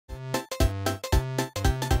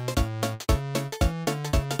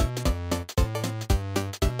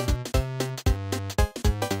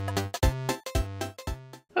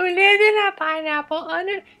pineapple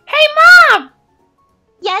under. Hey, Mom!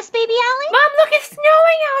 Yes, baby Alan? Mom, look, it's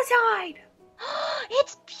snowing outside.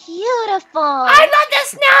 It's beautiful. I love the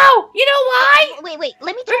snow. You know why? Wait.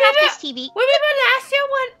 Let me turn off this TV. Remember last year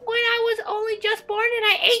when I was only just born and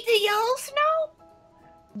I ate the yellow snow?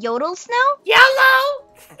 Yodel snow?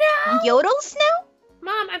 Yellow snow. Yodel snow?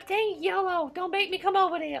 Mom, I'm saying yellow. Don't make me come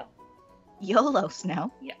over there. YOLO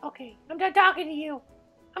snow? Yeah, okay. I'm done talking to you.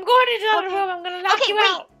 I'm going into the other room. I'm gonna lock you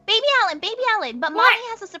out. Baby Alan, but Mommy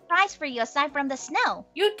has a surprise for you aside from the snow.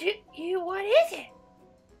 What is it?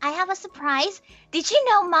 I have a surprise. Did you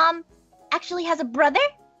know Mom actually has a brother?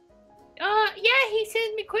 Yeah, he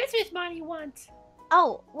sent me Christmas money once.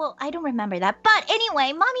 Oh, well, I don't remember that. But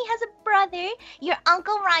anyway, Mommy has a brother. Your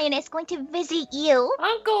Uncle Ryan is going to visit you.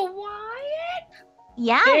 Uncle Wyatt?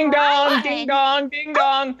 Yeah, Ding dong, Ryan. ding dong, ding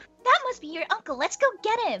dong. That must be your uncle. Let's go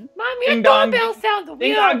get him. Mom, your doorbell sounds weird.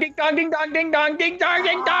 Ding dong, ding dong, ding dong, ding dong, ding dong,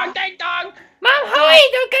 ding dong, ding dong. Mom, hurry!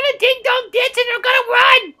 They're gonna ding dong ditch and they're gonna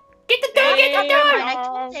run! Get the door, get the door! I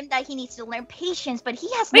told him that he needs to learn patience, but he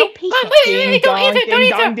has no patience. Mom, wait, don't answer, don't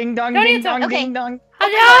answer. Ding dong, Don't ding answer. dong, Okay. ding dong.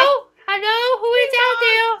 Hello? Hello? Who is out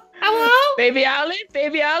there? Hello?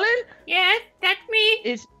 Baby Alan? Yes, that's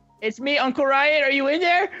me. It's me, Uncle Ryan. Are you in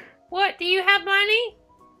there? What, do you have money?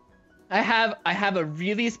 I have a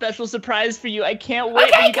really special surprise for you. I can't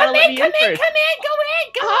wait. Okay, You gotta let me come in, first. go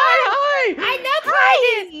in. Hi. I love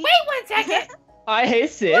prizes. Wait 1 second. Hi, hey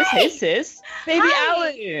sis. Hey Wait. sis. Baby Hi. Alan.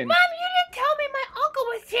 Mom, you didn't tell me my uncle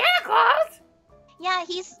was Santa Claus. Yeah,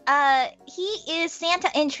 he is Santa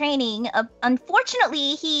in training.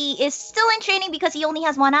 Unfortunately, he is still in training because he only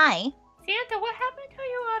has one eye. Santa, what happened to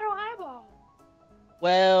your other eyeball?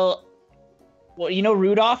 Well, you know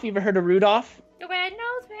Rudolph? You ever heard of Rudolph? The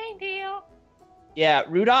red-nosed reindeer. Yeah,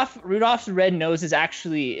 Rudolph's red nose is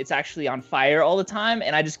actually on fire all the time,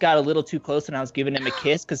 and I just got a little too close when I was giving him a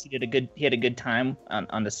kiss because he had a good time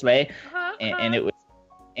on the sleigh, and it was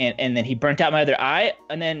and then he burnt out my other eye,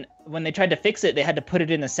 and then when they tried to fix it, they had to put it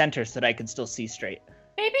in the center so that I could still see straight.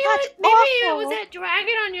 Maybe That's it was awful. that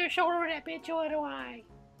dragon on your shoulder that bit your other eye.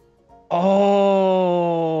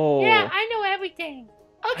 Oh. Yeah, I know everything.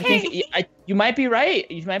 Okay. I think you might be right.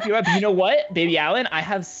 But you know what, Baby Alan? I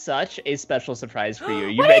have such a special surprise for you. Are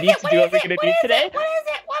you ready to do what we're gonna do today?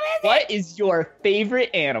 What is your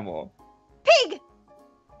favorite animal? Pig!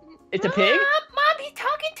 It's a pig? Mom, he's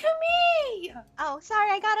talking to me. Oh,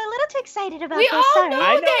 sorry, I got a little too excited about We this. all Sorry. know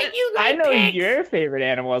I know that you like I know pigs. your favorite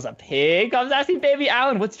animal is a pig. I was asking Baby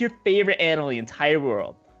Alan, what's your favorite animal in the entire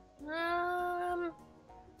world?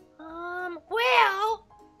 Well,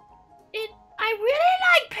 I really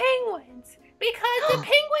like penguins because the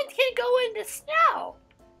penguins can go in the snow.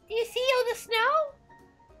 Do you see all the snow?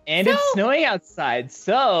 And it's snowing outside,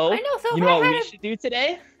 so I know, so you know what we should do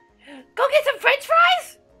today? Go get some French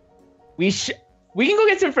fries? We can go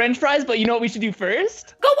get some French fries, but you know what we should do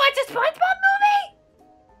first? Go watch a SpongeBob movie?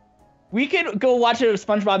 We could go watch a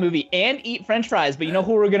SpongeBob movie and eat French fries, but you know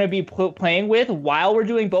who we're gonna be playing with while we're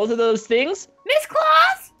doing both of those things? Miss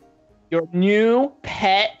Claus? Your new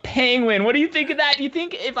pet penguin. What do you think of that? Do you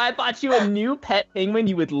think if I bought you a new pet penguin,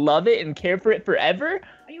 you would love it and care for it forever?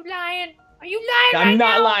 Are you lying? Are you lying I'm right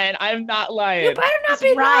not now? lying. I'm not lying. You better not It's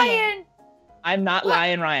be Ryan. lying. I'm not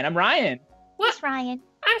lying, Ryan. I'm Ryan. What's Ryan?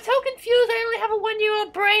 I'm so confused. I only have a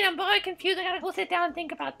 1-year-old brain. I'm very confused. I gotta go sit down and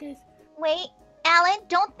think about this. Wait, Alan,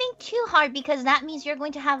 don't think too hard because that means you're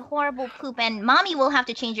going to have horrible poop and Mommy will have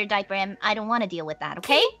to change your diaper and I don't want to deal with that,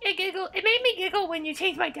 okay? It made me giggle when you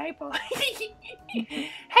changed my diaper.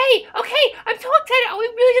 Hey, okay, I'm so excited. Are we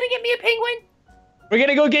really gonna get me a penguin? We're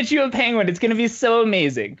gonna go get you a penguin. It's gonna be so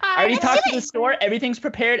amazing. I already let's talked do to the it. store. Everything's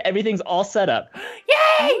prepared. Everything's all set up.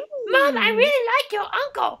 Yay! Mom, I really like your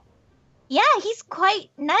uncle. Yeah, he's quite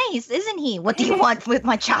nice, isn't he? What do you want with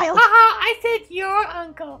my child? Haha, I said your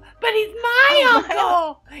uncle, but he's my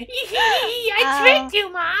uncle. I tricked you,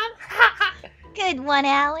 Mom. Good one,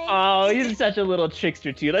 Alan. Oh, you're such a little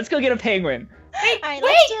trickster too. Let's go get a penguin. Hey, Alright, wait!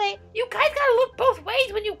 let's do it. You guys gotta look both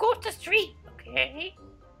ways when you go to the street. Okay?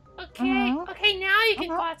 Okay, okay, now you can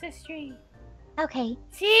cross the street. Okay.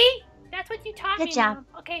 See? That's what you taught Good me, job. Mom.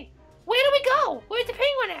 Okay, where do we go? Where's the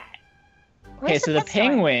penguin at? Okay, Where's so the pet store?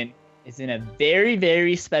 penguin is in a very,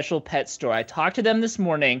 very special pet store. I talked to them this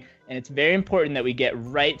morning, and it's very important that we get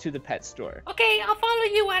right to the pet store. Okay, I'll follow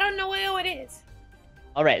you. I don't know where it is.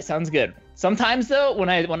 All right, sounds good. Sometimes though, when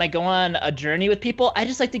I go on a journey with people, I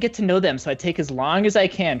just like to get to know them, so I take as long as I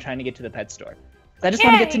can trying to get to the pet store. I just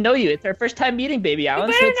want to get to know you. It's our first time meeting, Baby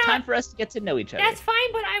Alan, so it's time for us to get to know each other. That's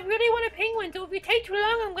fine, but I really want a penguin. So if you take too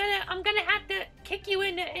long, I'm gonna have to kick you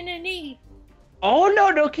in the knee. Oh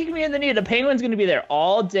no! Don't kick me in the knee. The penguin's gonna be there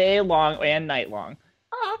all day long and night long.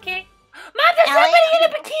 Oh, okay. Mom, there's Alan? somebody in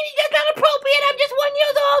a bikini. That's not appropriate. I'm just 1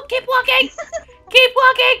 year old. Keep walking. Keep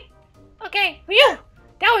walking. Okay, phew.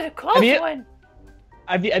 That was a close one.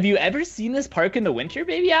 Have you ever seen this park in the winter,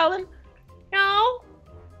 baby Alan? No.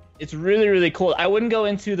 It's really, really cold. I wouldn't go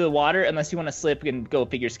into the water unless you want to slip and go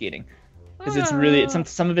figure skating. Because it's really,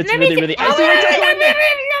 some of it's really icy.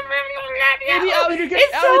 Baby Alan, you're good.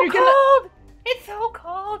 It's Alan, so cold. It's so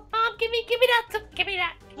cold. Mom, give me that. Give me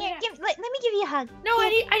that. Here, let me give you a hug. No, I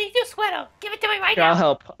need your sweater. Give it to me right Here, now. I'll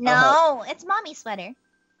help. No, it's mommy's sweater.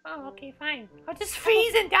 Oh, okay, fine. I'll just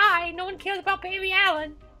freeze and die. No one cares about baby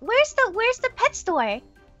Alan. Where's the pet store? I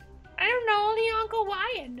don't know. Only Uncle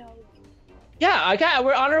Wyatt knows. Yeah, okay,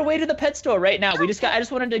 we're on our way to the pet store right now. I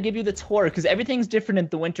just wanted to give you the tour because everything's different in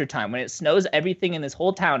the winter time. When it snows, everything in this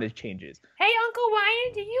whole town changes. Hey, Uncle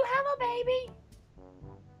Wyatt, do you have a baby?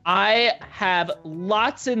 I have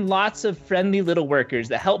lots and lots of friendly little workers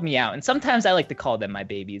that help me out, and sometimes I like to call them my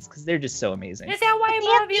babies because they're just so amazing. Is that why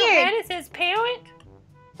above your head it says parent?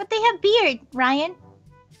 But they have beard, Ryan.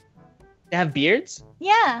 They have beards?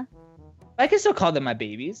 Yeah. I can still call them my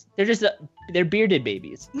babies. They're just they're bearded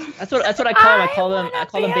babies. That's what I call them. I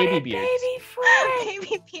call them baby beards. Baby friend.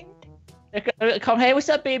 Baby beard. They come, hey, what's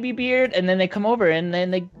up, baby beard? And then they come over and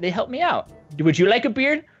then they help me out. Would you like a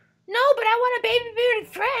beard? No, but I want a baby bearded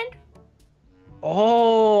friend.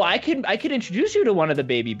 Oh, I could introduce you to one of the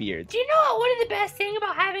baby beards. Do you know what one of the best things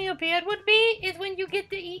about having a beard would be? Is when you get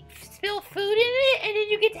to spill food in it and then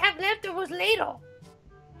you get to have leftovers later.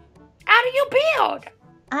 Out of your beard.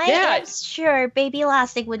 I am sure Baby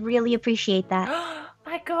Elastic would really appreciate that.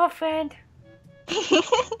 My girlfriend.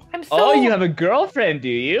 I'm so... Oh, you have a girlfriend, do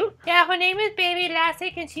you? Yeah, her name is Baby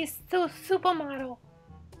Elastic and she's supermodel.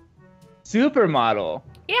 Supermodel?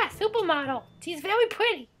 Yeah, supermodel. She's very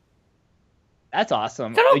pretty. That's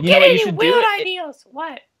awesome. So don't get any weird ideas.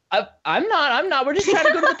 What? I'm not. We're just trying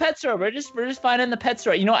to go to the pet store. We're just finding the pet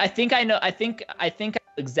store. You know, I think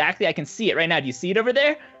exactly. I can see it right now. Do you see it over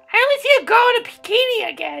there? I only see a girl in a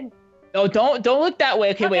bikini again. No, don't look that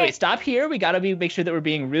way. Okay, wait. Stop here. We gotta make sure that we're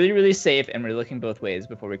being really, really safe and we're looking both ways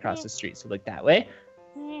before we cross the street. So look that way,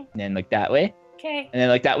 and then look that way. Okay. And then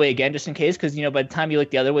look that way again, just in case, because you know by the time you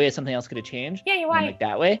look the other way, something else could have changed. Yeah, you're right. Look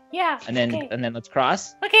that way. Yeah. And then let's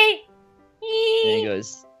cross. Okay. And then it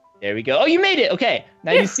goes. There we go. Oh, you made it. Okay.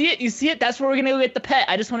 Now you see it. You see it. That's where we're gonna go get the pet.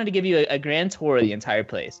 I just wanted to give you a grand tour of the entire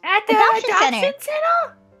place. At the adoption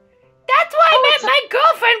center. That's where I met my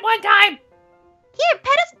girlfriend one time. Here,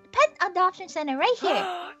 pet adoption center right here.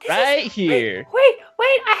 Here. Wait,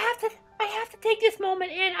 I have to take this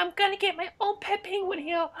moment in. I'm gonna get my own pet penguin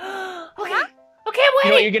here. Okay. Okay, wait. You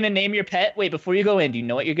know what you're gonna name your pet? Wait, before you go in, do you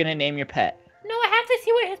know what you're gonna name your pet? No, I have to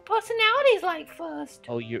see what his personality's like first.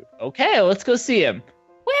 Oh, okay? Well, let's go see him.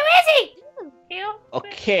 Where is he? Here.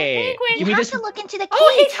 Okay. You have to look into the cage. Oh,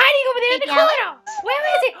 he's hiding over there in the corner. Where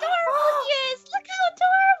is he? Adorable, yes. Look how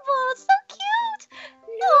adorable. It's so cute.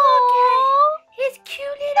 Look at his cute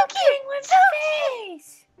little penguin so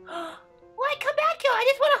face. Why, come back here. I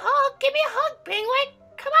just want a hug. Give me a hug, penguin.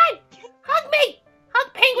 Come on. Hug me. Hug,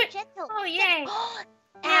 penguin. Gentle. Oh, yeah.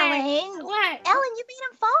 Alan. What? Alan, you made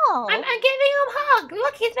him fall. I'm giving him a hug.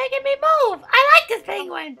 Look, he's making me move. I like this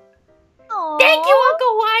penguin. Aww. Thank you,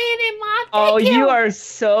 Uncle Wyatt and Mom. Thank you. You are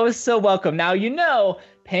so welcome. Now, you know,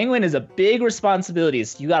 penguin is a big responsibility.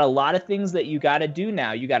 So you got a lot of things that you got to do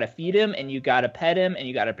now. You got to feed him, and you got to pet him, and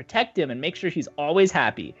you got to protect him, and make sure he's always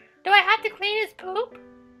happy. Do I have to clean his poop?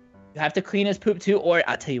 You have to clean his poop, too. Or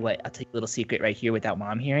I'll tell you what. I'll tell you a little secret right here without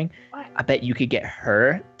Mom hearing. What? I bet you could get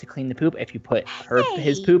her to clean the poop if you put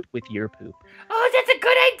his poop with your poop. Oh, that's a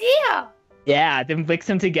good idea. Yeah, then mix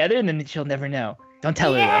them together, and then she'll never know. Don't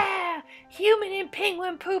tell her, though. Yeah. Human and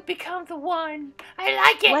penguin poop becomes one. I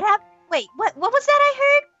like it. What happened? Wait, what was that I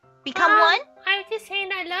heard? Become one? I was just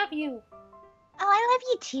saying I love you. Oh, I love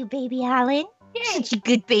you too, baby Alan. Yay. Such a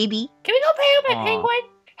good baby. Can we go play with my penguin?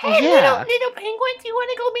 Hey, little penguin, do you want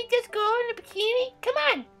to go meet this girl in a bikini? Come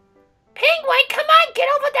on. Penguin, come on, get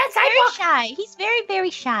over that sidewalk. Very shy. He's very, very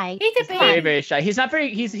shy. He's a baby. Very, very shy. He's not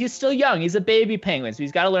very, he's still young. He's a baby penguin, so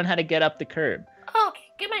he's got to learn how to get up the curb. Okay,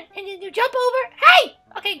 come on. And then you jump over. Hey!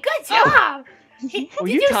 Okay, good job.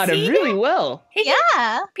 You taught him really well.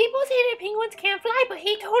 Yeah. People say that penguins can't fly, but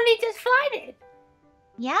he totally just flied it.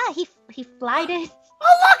 Yeah, he flied it.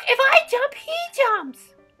 Oh, look! If I jump, he jumps.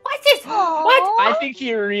 What's this? Aww. What? I think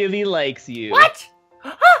he really likes you. What?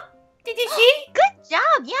 Huh? Did you see? Good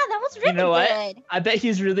job. Yeah, that was really good. You know what? I bet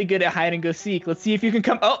he's really good at hide and go seek. Let's see if you can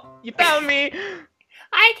come. Oh, you found me.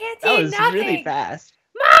 I can't see nothing. That was really fast.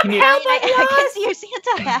 Mom, help! I can see your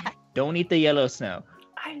Santa hat. Don't eat the yellow snow.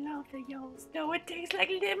 I love the yellow snow. It tastes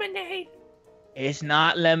like lemonade. It's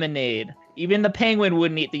not lemonade. Even the penguin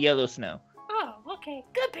wouldn't eat the yellow snow. Oh, okay.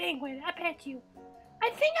 Good penguin. I bet you. I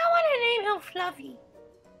think I want to name him Fluffy.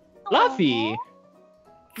 Fluffy?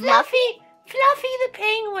 Fluffy the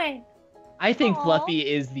penguin. I think Aw. Fluffy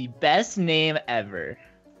is the best name ever.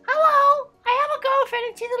 Hello. I have a girlfriend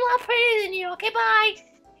and she's a lot prettier than you. Okay, bye.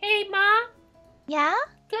 Hey, Ma. Yeah?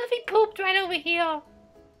 Fluffy pooped right over here.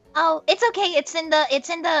 Oh, it's okay. It's in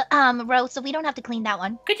the row, so we don't have to clean that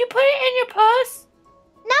one. Could you put it in your purse?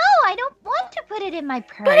 No, I don't want to put it in my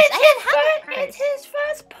purse. But it's I his don't have a first. purse. It's his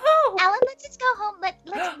first poop. Alan, let's just go home.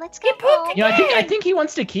 Let's go He pooped home. You know, I think he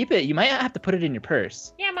wants to keep it. You might have to put it in your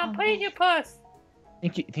purse. Yeah, Mom. Oh, Put it in your purse.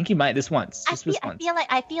 Think you might this once. I Just feel, this I once.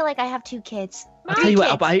 feel like I have 2 kids. I'll Mom, tell you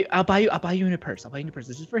what. kids. I'll buy you a new purse. I'll buy you a new purse.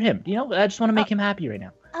 This is for him. You know, I just want to make him happy right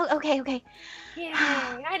now. Oh, okay. Yeah,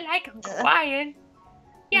 I like him quiet.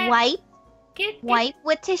 Yeah. Wipe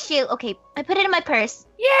with tissue. Okay, I put it in my purse.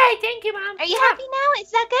 Yay! Thank you, Mom. Are you happy now?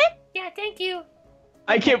 Is that good? Yeah, thank you.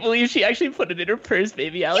 I can't believe she actually put it in her purse,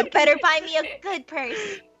 baby Alan. You better buy me a good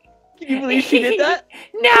purse. Can you believe she did that?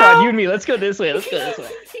 No. Come on, you and me. Let's go this way. Let's go this way.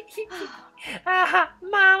 Mom,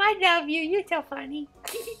 I love you. You're so funny.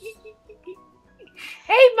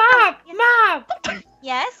 Hey, Mom. Mom.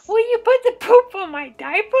 Yes? Will you put the poop on my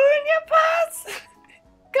diaper in your purse?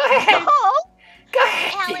 Go ahead. No! Go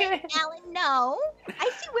ahead. Alan, no. I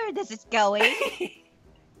see where this is going.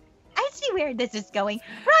 I see where this is going.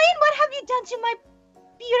 Ryan, what have you done to my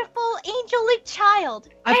beautiful angelic child?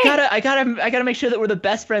 I gotta make sure that we're the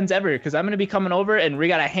best friends ever, because I'm gonna be coming over and we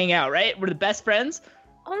gotta hang out, right? We're the best friends.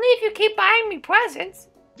 Only if you keep buying me presents.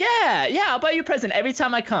 Yeah, I'll buy you a present every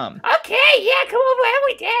time I come. Okay, yeah, come over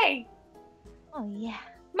every day. Oh, yeah.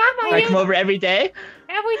 Mama, I come over every day.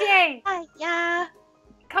 every day. Yeah.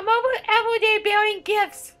 Come over every day bearing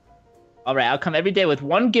gifts. All right, I'll come every day with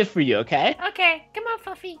one gift for you, okay? Okay, come on,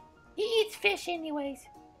 Fluffy. He eats fish anyways.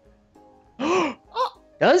 Oh,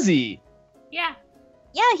 Does he? yeah.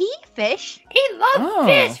 Yeah, he eat fish. He loves Oh.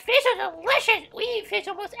 fish. Fish are delicious. We eat fish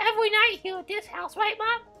almost every night here at this house, right,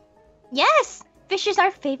 Mom? Yes, fish is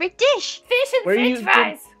our favorite dish. Fish and Where french you-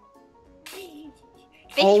 fries.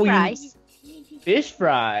 Fish Oh, you- fries. Fish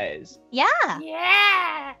fries. Yeah.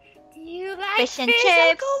 Yeah. Do you like Fish and fish, chips.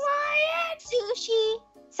 Uncle Ryan? Sushi.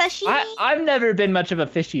 Sashimi. I've never been much of a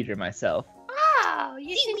fish eater myself. Oh, you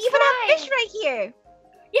See, should we even try have fish it. right here.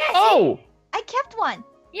 Yeah, see? Oh, I kept one.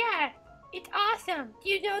 Yeah. It's awesome. Do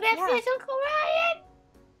you know that Yeah. fish, Uncle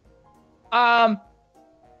Ryan?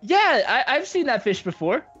 yeah, I've seen that fish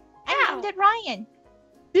before. I Ow. named it Ryan.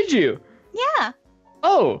 Did you? Yeah.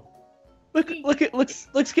 Oh,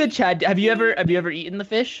 looks good, Chad. Have you ever eaten the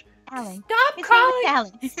fish? Alan. Stop His name is calling.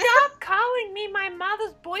 Alan. Stop calling me my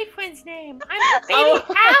mother's boyfriend's name. I'm baby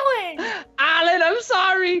Oh. Alan. Alan, I'm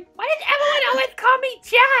sorry. Why does everyone always call me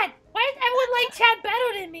Chad? Why does everyone like Chad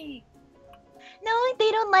better than me? No,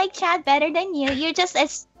 they don't like Chad better than you. You're just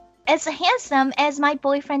as handsome as my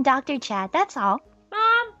boyfriend, Dr. Chad. That's all.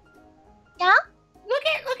 Mom. Yeah? Look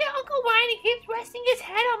at Uncle Ryan. He keeps resting his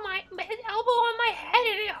head on his elbow on my head,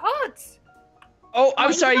 and it hurts. Oh, I'm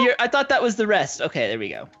you sorry. know- I thought that was the rest. Okay, there we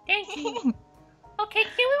go. Thank you. Okay,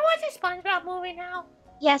 can we watch a SpongeBob movie now?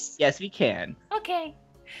 Yes. Yes, we can. Okay.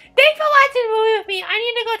 Thanks for watching the movie with me. I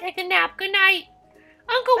need to go take a nap. Good night.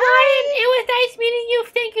 Uncle Ryan, it was nice meeting you.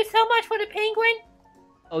 Thank you so much for the penguin.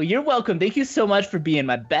 Oh, you're welcome. Thank you so much for being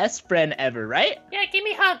my best friend ever, right? Yeah, give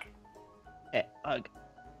me a hug. Hey, hug.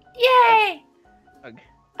 Yay! Hug.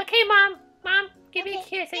 Okay, Mom. Mom, give me a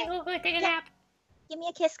Okay, kiss and yeah. we'll go take a Yeah. nap. Give me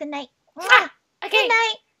a kiss. Good night. Mwah! Okay. Good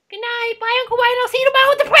night. Good night. Bye, Uncle Ryan. I'll see you tomorrow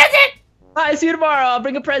with the present. Bye, see you tomorrow. I'll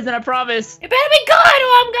bring a present, I promise. It better be good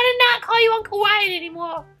or I'm gonna not call you Uncle Ryan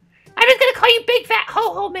anymore. I'm just gonna call you Big Fat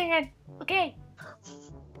Ho-Ho Man. Okay.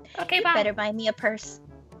 Okay, You bye. better buy me a purse.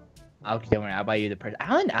 Okay, don't worry. I'll buy you the present.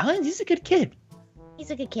 Alan, he's a good kid. He's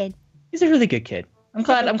a good kid. He's a really good kid. I'm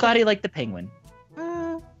glad good he liked the penguin.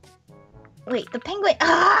 Wait, the penguin.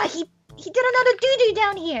 Ah, he did another doo-doo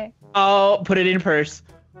down here. Oh, put it in purse.